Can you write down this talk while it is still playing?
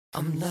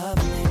I'm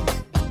loving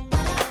it.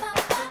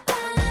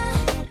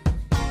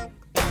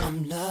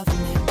 I'm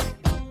loving it.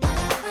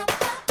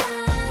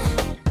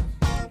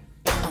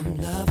 I'm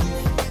loving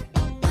it.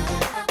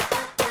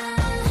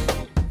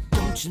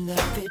 Don't you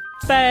love it?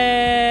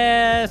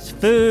 Fast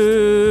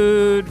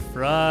Food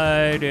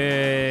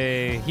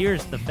Friday.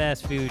 Here's the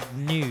fast food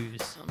news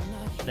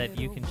that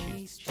you can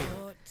choose to chew.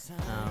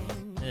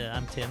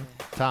 I'm Tim.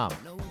 Tom.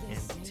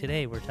 And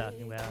today we're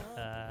talking about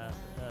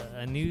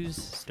a news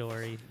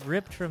story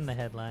ripped from the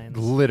headlines.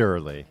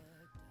 Literally.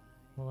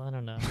 Well, I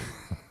don't know.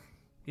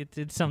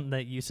 It's something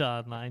that you saw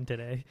online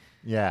today.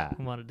 Yeah.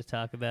 I wanted to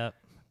talk about.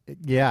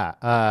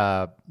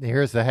 Yeah.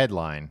 Here's the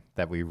headline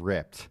that we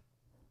ripped.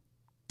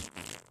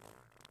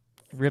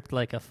 Ripped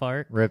like a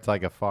fart. Ripped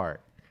like a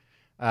fart.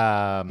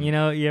 You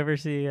know, you ever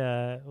see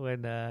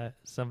when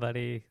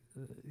somebody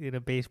in a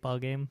baseball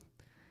game,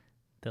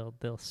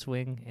 they'll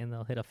swing and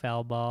they'll hit a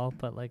foul ball,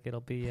 but like it'll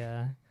be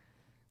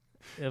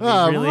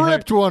really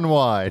ripped hard. one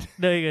wide.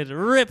 No, he goes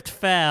ripped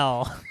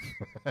foul.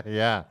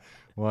 Yeah.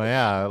 Well,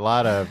 yeah, a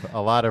lot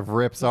of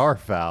rips are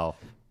foul.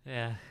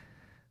 Yeah,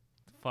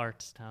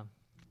 farts, Tom.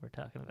 We're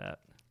talking about.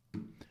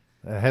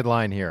 The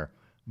headline here: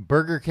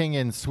 Burger King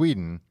in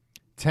Sweden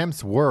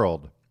tempts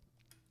world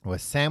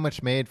with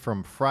sandwich made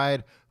from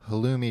fried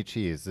halloumi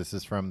cheese. This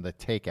is from the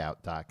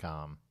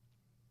takeout.com.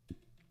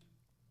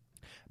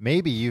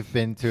 Maybe you've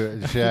been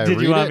to. Should I Did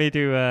read you want it?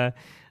 me to?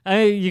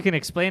 You can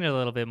explain it a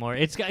little bit more.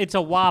 It's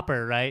a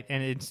Whopper, right?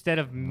 And instead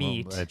of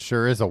meat, Well, it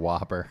sure is a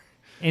Whopper.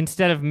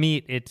 instead of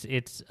meat, it's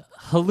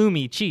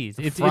halloumi cheese.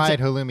 It's Fried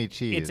a, halloumi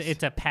cheese.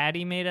 It's a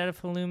patty made out of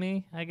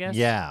halloumi, I guess.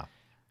 Yeah.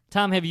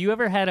 Tom, have you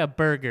ever had a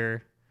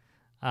burger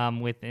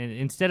with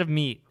instead of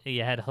meat,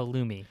 you had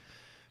halloumi?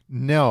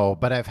 No,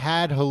 but I've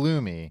had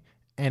halloumi,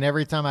 and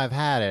every time I've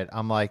had it,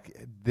 I'm like,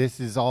 this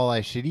is all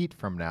I should eat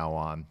from now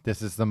on.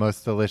 This is the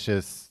most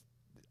delicious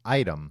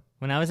item.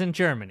 When I was in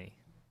Germany,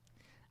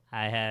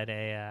 I had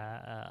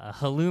a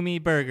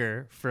halloumi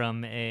burger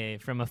from a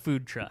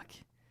food truck.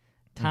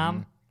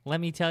 Tom,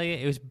 let me tell you,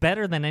 it was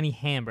better than any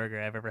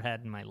hamburger I've ever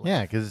had in my life.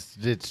 Yeah, because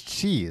it's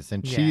cheese,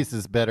 and Yeah. cheese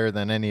is better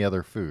than any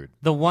other food.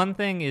 The one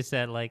thing is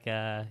that like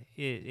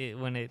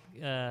when it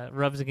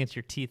rubs against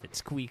your teeth, it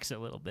squeaks a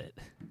little bit.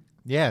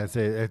 Yeah,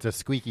 it's a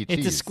squeaky cheese.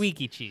 It's a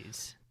squeaky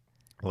cheese.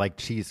 Like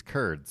cheese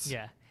curds.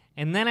 Yeah.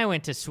 And then I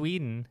went to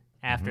Sweden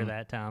after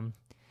that, Tom,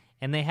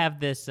 and they have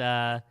this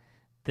fast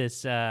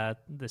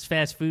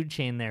food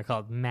chain there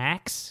called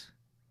Max.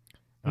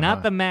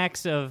 Not the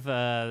Max of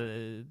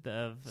Saved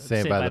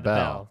by the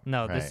Bell.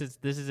 No, Right.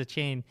 this is a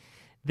chain.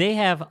 They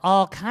have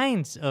all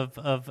kinds of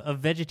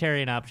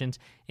vegetarian options,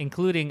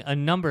 including a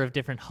number of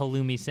different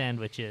halloumi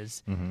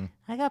sandwiches.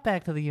 I got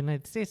back to the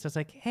United States. I was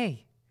like,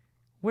 hey,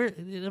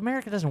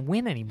 America doesn't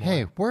win anymore.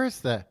 Hey, where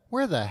the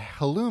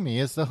halloumi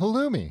is the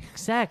halloumi?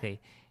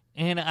 Exactly.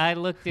 And I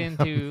looked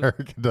into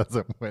America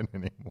doesn't win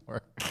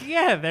anymore.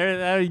 yeah,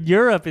 they're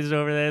Europe is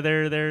over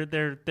there.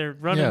 They're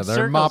running. Yeah, they're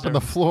circles mopping the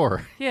around.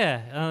 floor.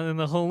 Yeah, in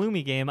the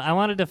halloumi game. I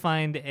wanted to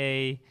find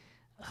a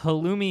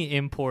halloumi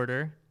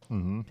importer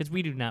because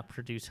we do not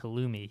produce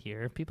halloumi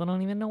here. People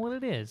don't even know what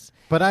it is.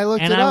 But I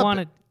looked And it I up.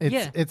 wanted-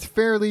 yeah. It's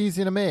fairly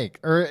easy to make,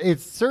 or it's Wait,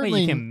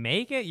 certainly you can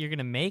make it? You're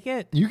gonna make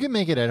it? you can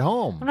make it at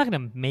home. I'm not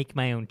gonna make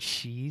my own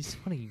cheese.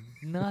 What are you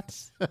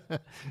nuts?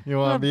 You I'm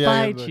want to be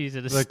gonna buy the, cheese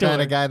at a the store.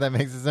 kind of guy that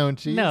makes his own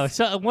cheese? No.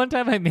 So one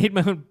time I made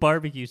my own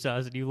barbecue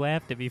sauce and you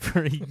laughed at me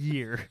for a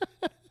year.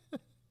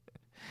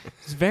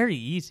 It's very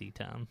easy,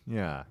 Tom.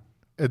 Yeah.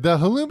 The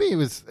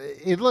halloumi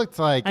it looked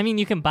like. I mean,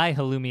 you can buy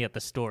halloumi at the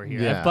store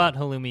here. Yeah. I've bought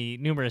halloumi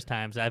numerous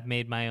times. I've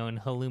made my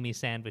own halloumi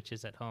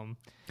sandwiches at home.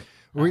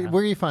 Where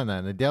do you find that?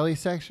 In the deli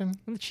section?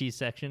 In the cheese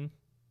section.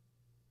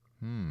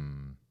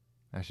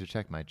 I should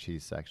check my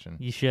cheese section.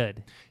 You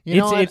should.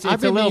 You know what? It's I've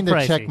a been little meaning to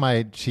pricey. check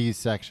my cheese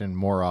section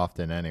more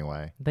often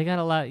anyway. They got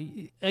a lot.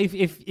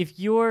 If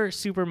your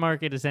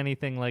supermarket is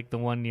anything like the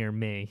one near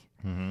me,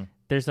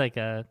 there's like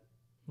a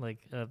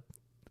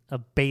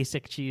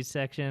basic cheese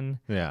section.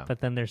 Yeah. But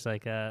then there's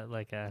like a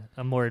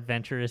more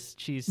adventurous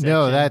cheese section.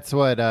 No, that's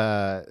what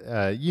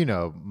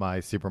my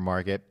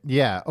supermarket.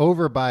 Yeah,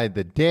 over by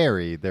the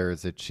dairy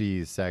there's a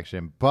cheese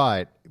section,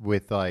 but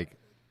with like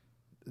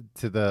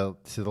to the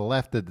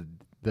left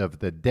of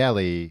the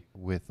deli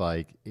with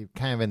like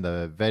kind of in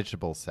the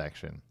vegetable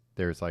section,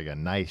 there's like a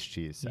nice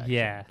cheese section.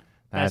 Yeah.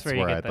 That's where you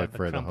where get I'd look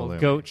for the crumbled halloumi.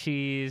 goat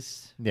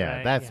cheese. Yeah,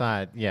 right? that's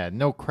not. Yeah,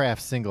 no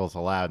craft singles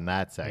allowed in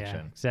that Yeah,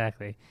 section.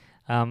 exactly.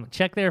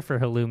 Check there for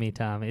halloumi,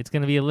 Tom. It's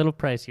going to be a little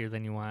pricier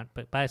than you want,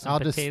 but buy some I'll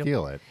potato. just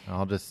steal it.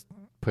 I'll just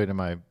put it in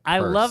my. I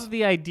purse. love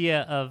the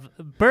idea of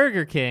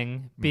Burger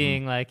King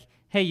being like,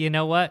 "Hey, you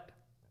know what?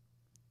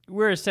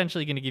 We're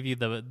essentially going to give you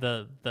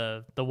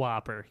the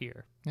Whopper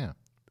here." Yeah.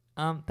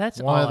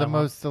 That's One all of the I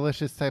want. most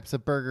delicious types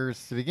of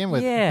burgers to begin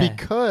with, Yeah.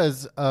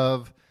 because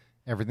of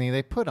everything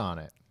they put on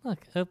it. Look.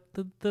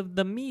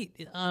 The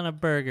meat on a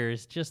burger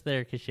is just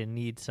there because you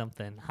need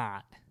something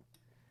hot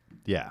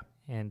Yeah.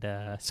 and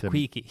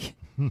squeaky,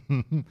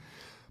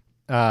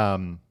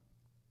 Um,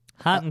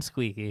 hot and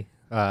squeaky.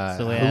 That's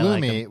the way I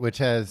halloumi, like 'em. which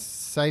has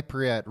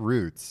Cypriot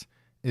roots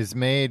is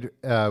made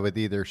with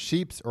either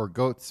sheep's or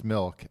goat's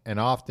milk and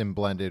often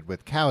blended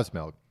with cow's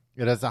milk.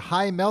 It has a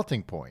high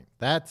melting point.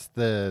 That's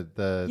the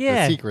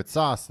secret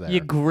sauce there. You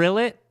grill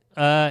it,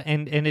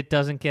 and it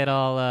doesn't get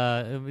all.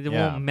 It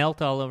Yeah. won't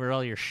melt all over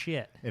all your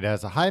shit. It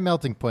has a high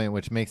melting point,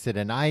 which makes it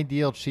an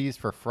ideal cheese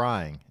for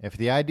frying. If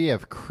the idea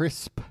of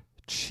crisp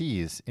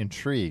cheese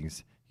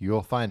intrigues, you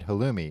will find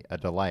halloumi a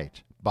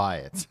delight. Buy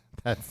it.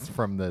 That's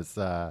from this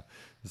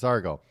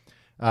article.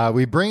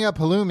 We bring up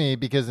halloumi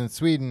because in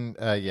Sweden,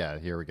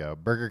 here we go.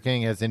 Burger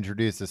King has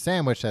introduced a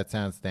sandwich that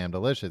sounds damn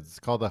delicious. It's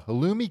called a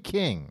Halloumi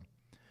King.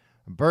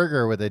 A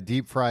burger with a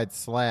deep-fried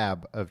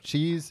slab of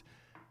cheese,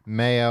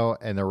 mayo,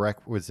 and the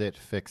requisite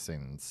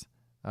fixings.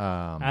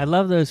 I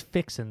love those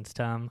fixins,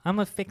 Tom. I'm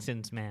a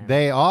fixins man.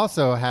 They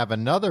also have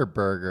another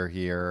burger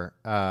here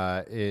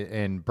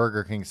in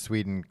Burger King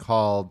Sweden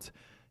called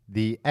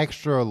the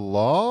extra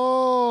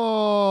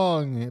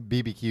long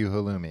BBQ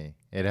halloumi.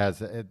 It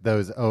has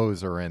those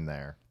O's are in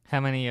there. How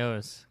many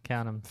O's?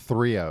 Count them.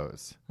 3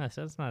 O's. Oh,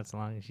 so it's not as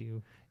long as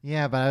you.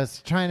 Yeah, but I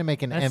was trying to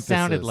make an That emphasis.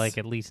 sounded like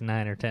at least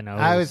 9 or 10 O's.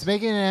 I was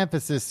making an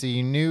emphasis so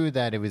you knew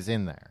that it was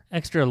in there.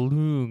 Extra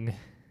long.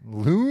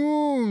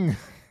 Loong.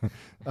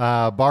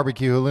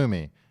 Barbecue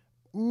halloumi.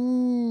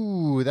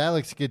 Ooh, that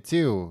looks good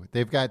too.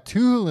 They've got 2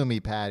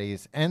 halloumi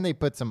patties and they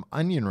put some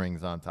onion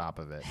rings on top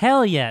of it.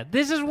 Hell yeah.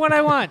 This is what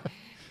I want.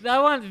 I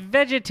want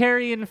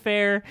vegetarian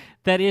fare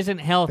that isn't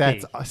healthy.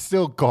 That's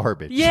still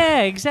garbage.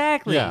 Yeah,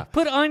 exactly. Yeah.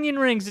 Put onion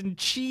rings and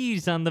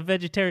cheese on the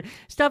vegetarian.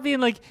 Stop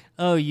being like,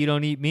 oh, you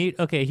don't eat meat?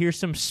 Okay, here's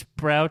some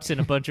sprouts and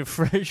a bunch of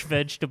fresh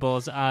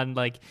vegetables on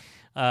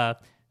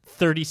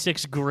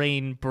 36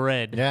 grain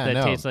bread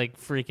that tastes like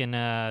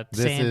freaking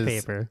This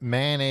sandpaper. is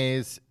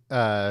mayonnaise,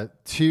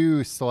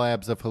 2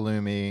 slabs of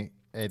halloumi,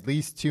 at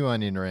least 2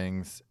 onion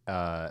rings,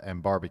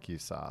 and barbecue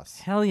sauce.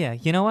 Hell yeah.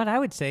 You know what? I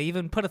would say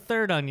even put a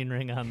 3rd onion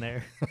ring on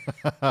there.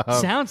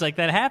 Sounds like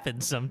that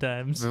happens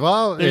sometimes.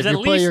 Well, There's if at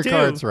you play least your 2.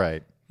 cards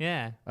right.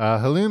 Yeah.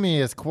 Halloumi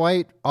is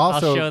quite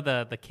also... I'll show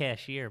the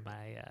cashier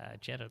my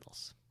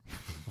genitals.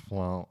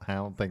 Well, I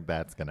don't think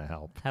that's going to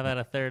help. How about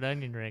a 3rd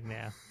onion ring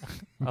now?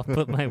 I'll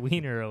put my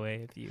wiener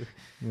away if you.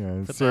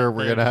 Yeah, Put sir, that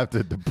we're there. going to have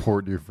to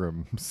deport you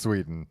from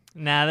Sweden.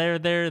 Nah, they're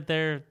like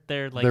They're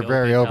very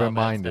open to all that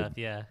open-minded. stuff,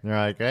 yeah. They're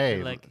like, hey,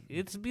 They're like,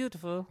 it's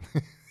beautiful.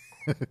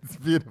 it's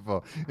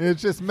beautiful.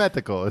 It's just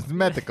medical. It's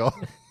medical.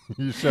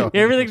 You show it.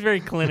 Everything's very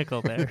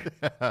clinical there.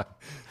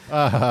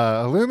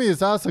 Halloumi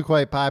is also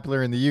quite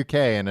popular in the UK,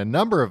 and a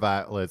number of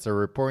outlets are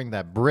reporting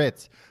that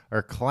Brits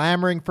are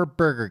clamoring for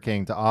Burger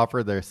King to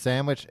offer their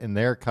sandwich in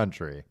their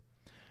country.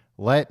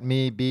 Let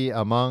me be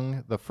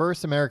among the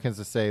first Americans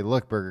to say,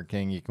 look, Burger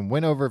King, you can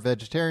win over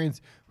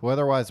vegetarians who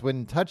otherwise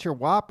wouldn't touch your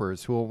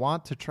Whoppers, who will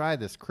want to try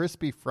this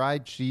crispy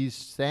fried cheese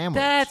sandwich.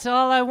 That's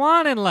all I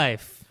want in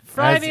life.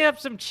 Fry As- me up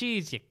some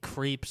cheese, you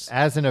creeps.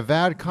 As an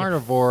avowed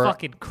carnivore,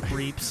 Fucking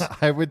creeps.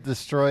 I would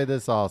destroy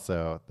this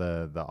also,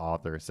 the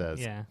author says.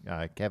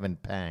 Yeah. Kevin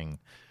Pang.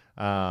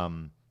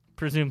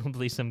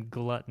 Presumably some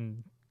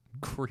glutton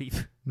creep.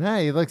 Nah,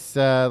 he looks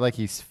like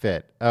he's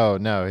fit. Oh,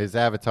 no, his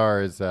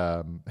avatar is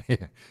a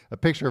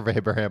picture of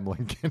Abraham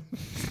Lincoln.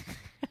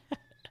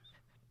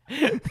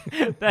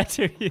 That's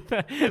who you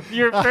thought.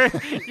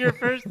 Your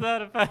first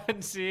thought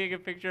upon seeing a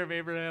picture of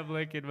Abraham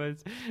Lincoln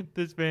was,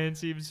 this man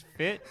seems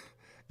fit.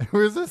 It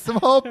was a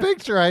small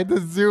picture. I had to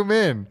zoom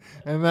in,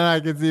 and then I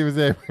could see it was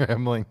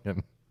Abraham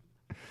Lincoln.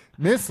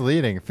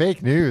 Misleading.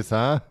 Fake news,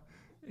 huh?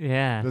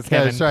 Yeah. This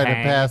Kevin guy's trying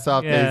Pang. to pass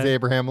off Yeah. as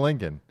Abraham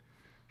Lincoln.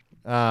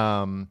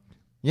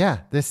 Yeah,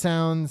 this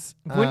sounds...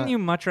 Wouldn't you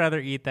much rather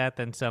eat that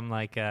than some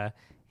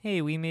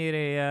hey, we made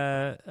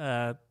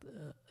a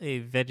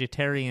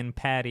vegetarian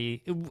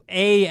patty,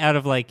 out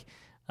of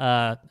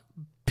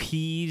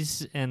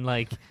peas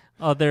and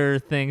other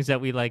things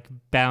that we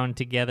bound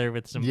together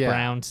with some Yeah.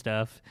 brown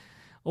stuff,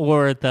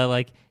 or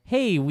the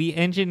hey, we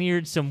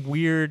engineered some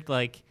weird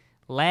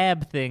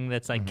lab thing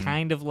that's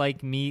kind of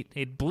like meat.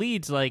 It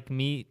bleeds like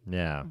meat,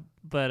 Yeah.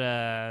 but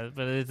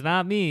it's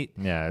not meat.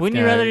 Yeah. Wouldn't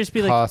you rather just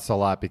be costs a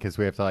lot because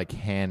we have to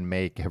hand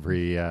make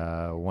every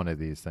one of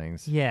these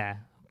things. yeah,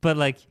 but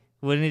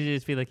wouldn't it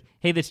just be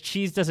hey, this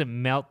cheese doesn't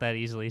melt that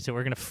easily, so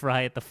we're gonna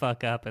fry it the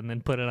fuck up and then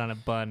put it on a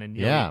bun and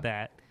you'll eat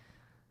that.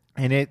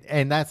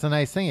 And that's the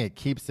nice thing. It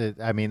keeps it.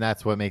 I mean,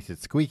 that's what makes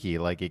it squeaky.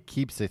 It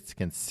keeps its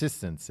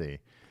consistency.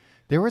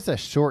 There was a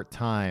short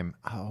time.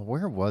 Oh,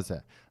 where was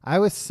it? I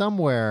was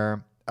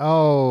somewhere.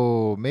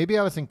 Oh, maybe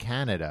I was in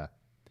Canada,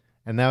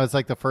 and that was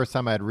the first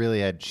time I'd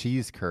really had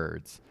cheese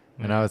curds.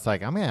 And I was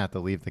like, I'm gonna have to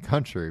leave the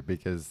country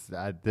because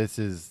this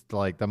is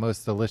the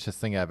most delicious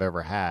thing I've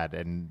ever had,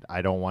 and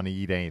I don't want to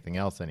eat anything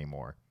else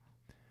anymore.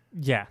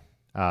 Yeah.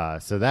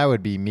 So that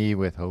would be me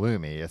with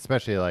halloumi,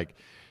 especially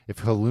if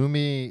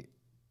halloumi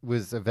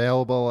was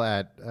available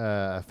at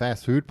a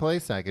fast food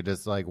place, I could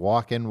just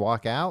walk in,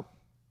 walk out.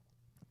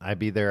 I'd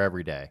be there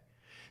every day.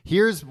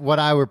 Here's what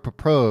I would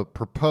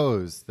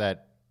propose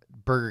that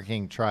Burger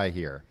King try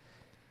here: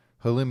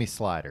 halloumi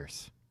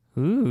sliders.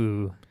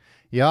 Ooh.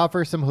 You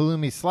offer some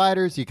halloumi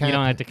sliders. You You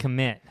don't have to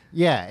commit.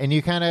 Yeah, and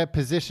you kind of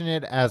position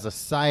it as a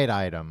side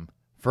item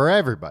for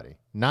everybody.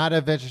 Not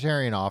a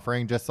vegetarian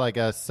offering, just like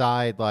a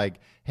side, like,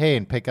 hey,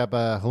 and pick up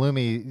a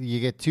halloumi. You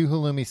get 2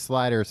 halloumi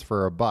sliders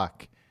for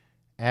 $1.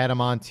 Add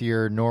them onto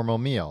your normal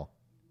meal,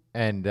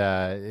 and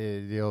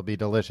it'll be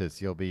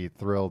delicious. You'll be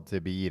thrilled to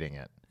be eating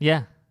it.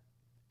 Yeah.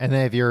 And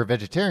then if you're a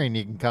vegetarian,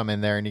 you can come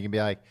in there and you can be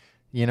like,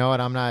 you know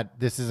what,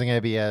 this isn't going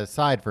to be a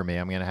side for me.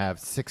 I'm going to have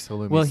 6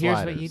 halloumi Well, sliders.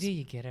 here's what you do.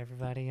 You get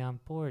everybody on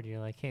board.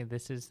 You're like, hey,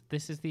 this is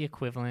the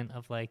equivalent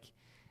of like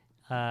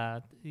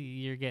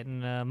you're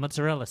getting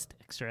mozzarella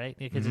sticks, right?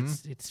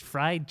 Because it's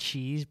fried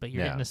cheese, but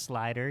you're getting a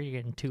slider. You're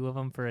getting 2 of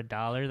them for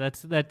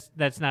 $1.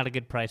 That's not a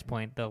good price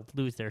point. They'll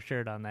lose their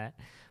shirt on that.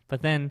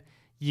 But then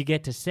you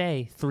get to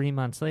say 3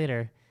 months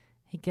later,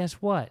 hey, guess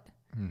what?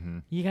 Mm-hmm.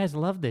 You guys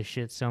love this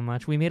shit so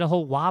much. We made a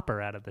whole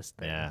Whopper out of this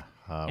thing. Yeah,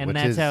 and which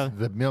that's is how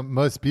the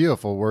most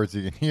beautiful words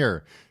you can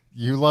hear.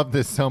 You love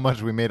this so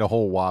much, we made a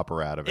whole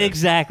Whopper out of it.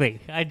 Exactly.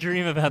 I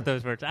dream about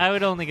those words. I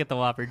would only get the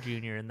Whopper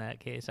Junior in that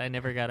case. I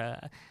never got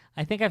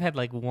I think I've had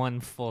like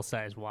 1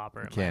 full-size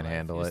Whopper. Can't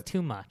handle it. It's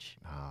too much.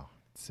 Oh,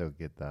 it's so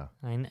good though.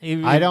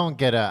 I don't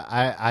get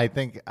I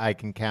think I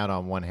can count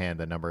on one hand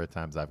the number of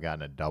times I've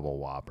gotten a double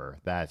Whopper.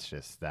 That's too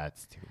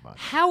much.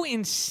 How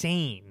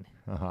insane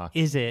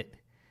is it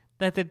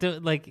that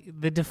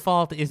the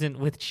default isn't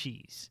with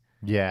cheese?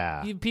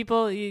 Yeah.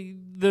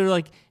 They're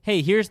like,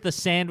 hey, here's the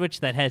sandwich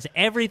that has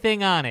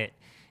everything on it.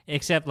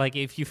 Except, like,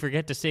 if you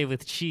forget to say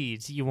with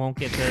cheese, you won't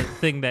get the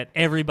thing that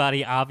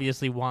everybody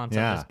obviously wants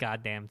on this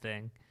goddamn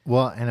thing.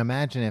 Well, and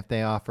imagine if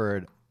they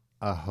offered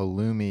a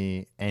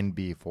halloumi and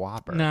beef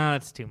Whopper. No,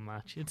 it's too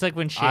much. It's like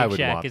when Shake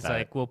Shack is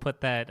like, we'll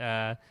put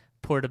that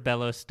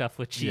portobello stuff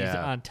with cheese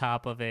on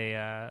top of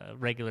a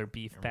regular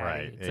beef patty.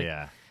 Right, It's like,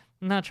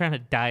 I'm not trying to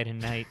die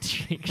tonight,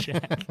 Shake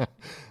Shack.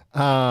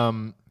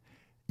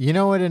 You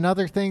know what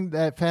another thing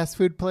that fast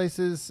food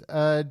places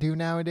do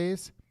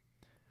nowadays?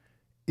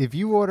 If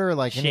you order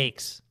like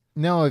shakes.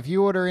 If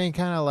you order any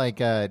kind of like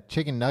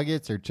chicken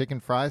nuggets or chicken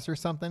fries or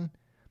something,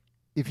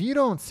 if you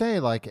don't say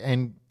like,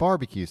 and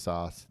barbecue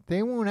sauce,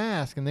 they won't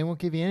ask and they won't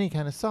give you any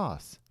kind of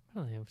sauce.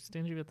 Oh, they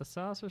stingy with the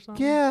sauce or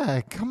something?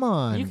 Yeah, come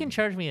on. You can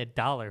charge me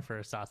 $1 for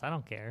a sauce. I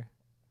don't care.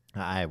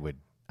 I would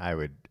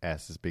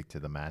ask to speak to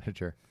the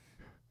manager.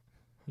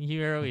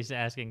 You're always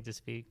asking to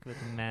speak with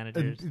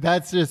managers.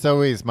 That's just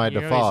always my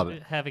You're default.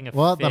 always having a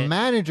well, fit. the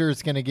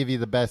manager's going to give you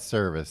the best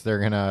service. They're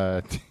going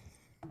to...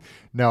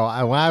 No,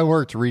 when I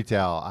worked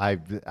retail,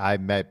 I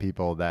met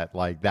people that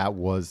like that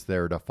was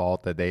their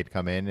default, that they'd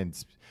come in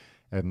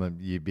and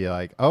you'd be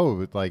like,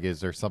 oh, like, is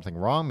there something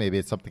wrong? Maybe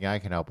it's something I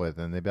can help with.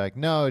 And they'd be like,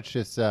 no, it's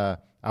just I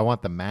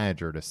want the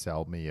manager to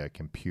sell me a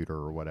computer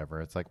or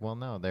whatever. It's like, well,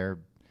 no, they're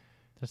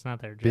that's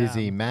not their job.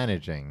 Busy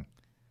managing.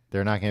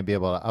 They're not going to be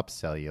able to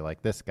upsell you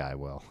like this guy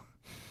will.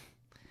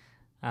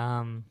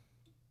 Yeah,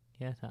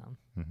 Tom.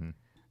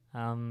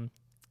 Mm-hmm.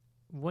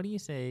 What do you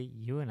say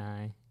you and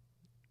I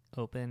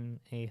open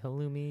a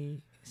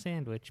halloumi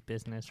sandwich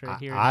business right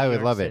here in I New would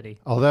York love City? it.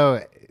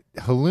 Although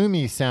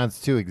halloumi sounds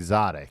too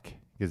exotic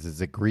because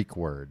it's a Greek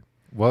word.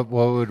 What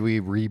would we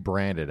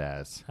rebrand it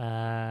as?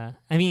 I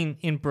mean,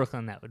 in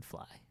Brooklyn that would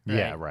fly. Right?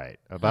 Yeah, right.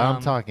 But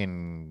I'm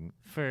talking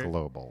for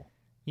global.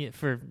 Yeah,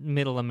 for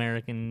middle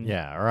American.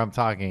 Yeah, or I'm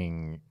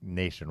talking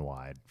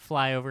nationwide.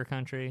 Flyover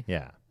country.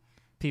 Yeah.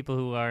 People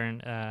who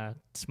aren't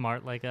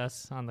smart like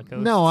us on the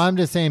coast. No, I'm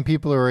just saying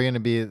people who are going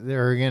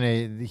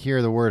to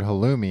hear the word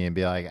halloumi and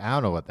be like, I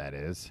don't know what that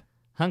is.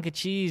 Hunka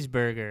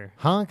cheeseburger.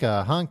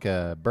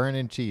 Hunka,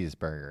 burning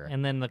cheeseburger.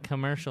 And then the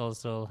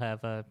commercials will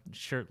have a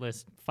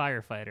shirtless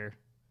firefighter.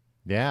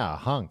 Yeah, a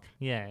hunk.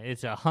 Yeah,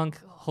 it's a hunk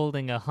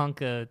holding a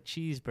hunka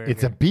cheeseburger.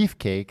 It's a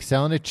beefcake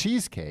selling a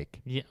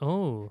cheesecake. Yeah.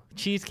 Oh,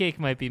 cheesecake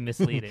might be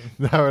misleading.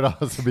 That would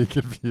also be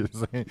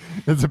confusing.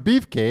 It's a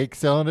beefcake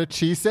selling a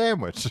cheese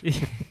sandwich.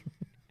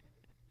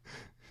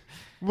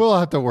 We'll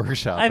have to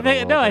workshop it a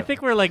little bit. I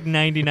think we're like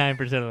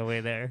 99% of the way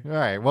there. All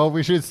right. Well,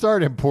 we should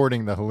start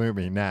importing the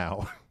halloumi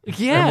now.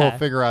 Yeah. And we'll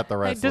figure out the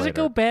rest Does later. it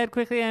go bad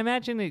quickly? I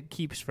imagine it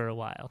keeps for a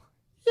while.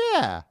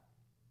 Yeah.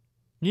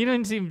 You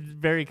don't seem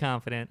very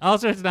confident.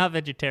 Also, it's not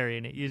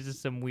vegetarian. It uses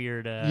some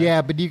weird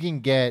yeah, but you can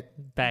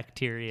get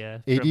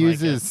bacteria it from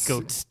uses like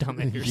a goat's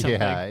stomach or something.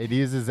 Yeah, it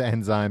uses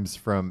enzymes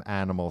from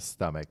animal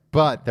stomach.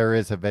 But there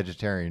is a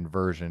vegetarian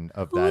version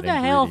of that Who the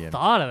ingredient. hell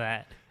thought of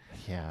that?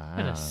 Yeah, I What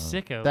a don't know.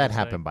 sicko. That was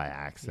happened like, by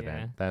accident.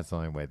 yeah. That's the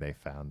only way they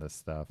found this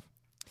stuff.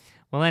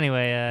 Well,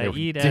 anyway, They were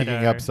eat digging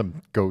at our, up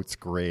some goat's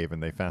grave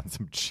and they found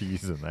some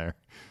cheese in there.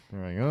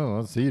 They're like, oh,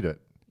 let's eat it.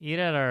 eat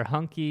at our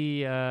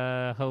hunky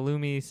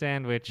halloumi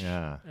sandwich.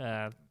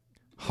 Yeah.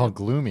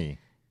 Gloomy.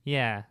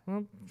 Yeah,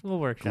 we'll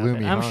workshop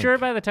Gloomy it. I'm hunk. sure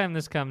by the time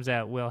this comes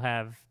out, we'll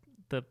have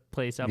the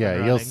place up and Yeah,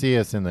 running. you'll see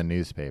us in the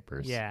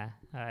newspapers. Yeah,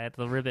 at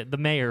the ribbon. The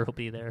mayor will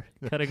be there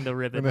cutting the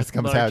ribbon. When this with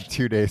comes large- out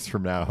 2 days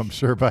from now, I'm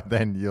sure by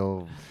then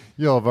you'll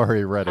have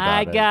already read about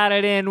I it. got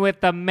it in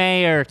with the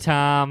mayor,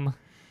 Tom.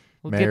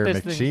 We'll Mayor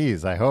get this thing.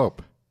 McCheese, I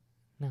hope.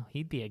 No,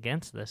 he'd be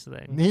against this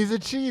thing. He's a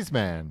cheese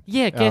man.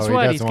 Yeah, guess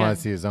what? He He's doesn't want got-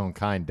 to see his own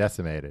kind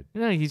decimated.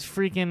 No, he's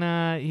freaking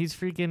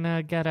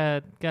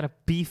got a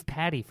beef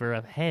patty for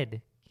a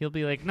head. He'll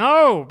be like,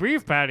 no,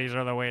 beef patties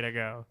are the way to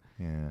go.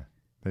 Yeah.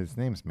 His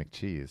name's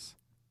McCheese.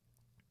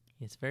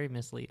 It's very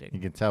misleading. You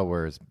can tell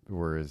where his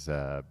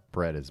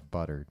bread is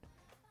buttered.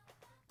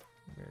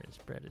 Where his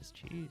bread is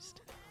cheesed.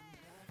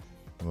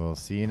 We'll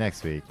see you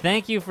next week.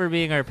 Thank you for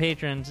being our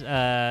patrons.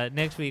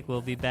 Next week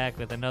we'll be back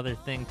with another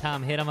thing.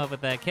 Tom, hit him up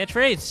with that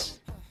catchphrase.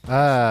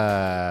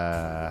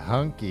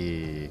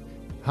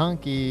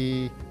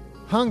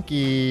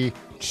 Hunky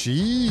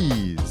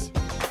cheese.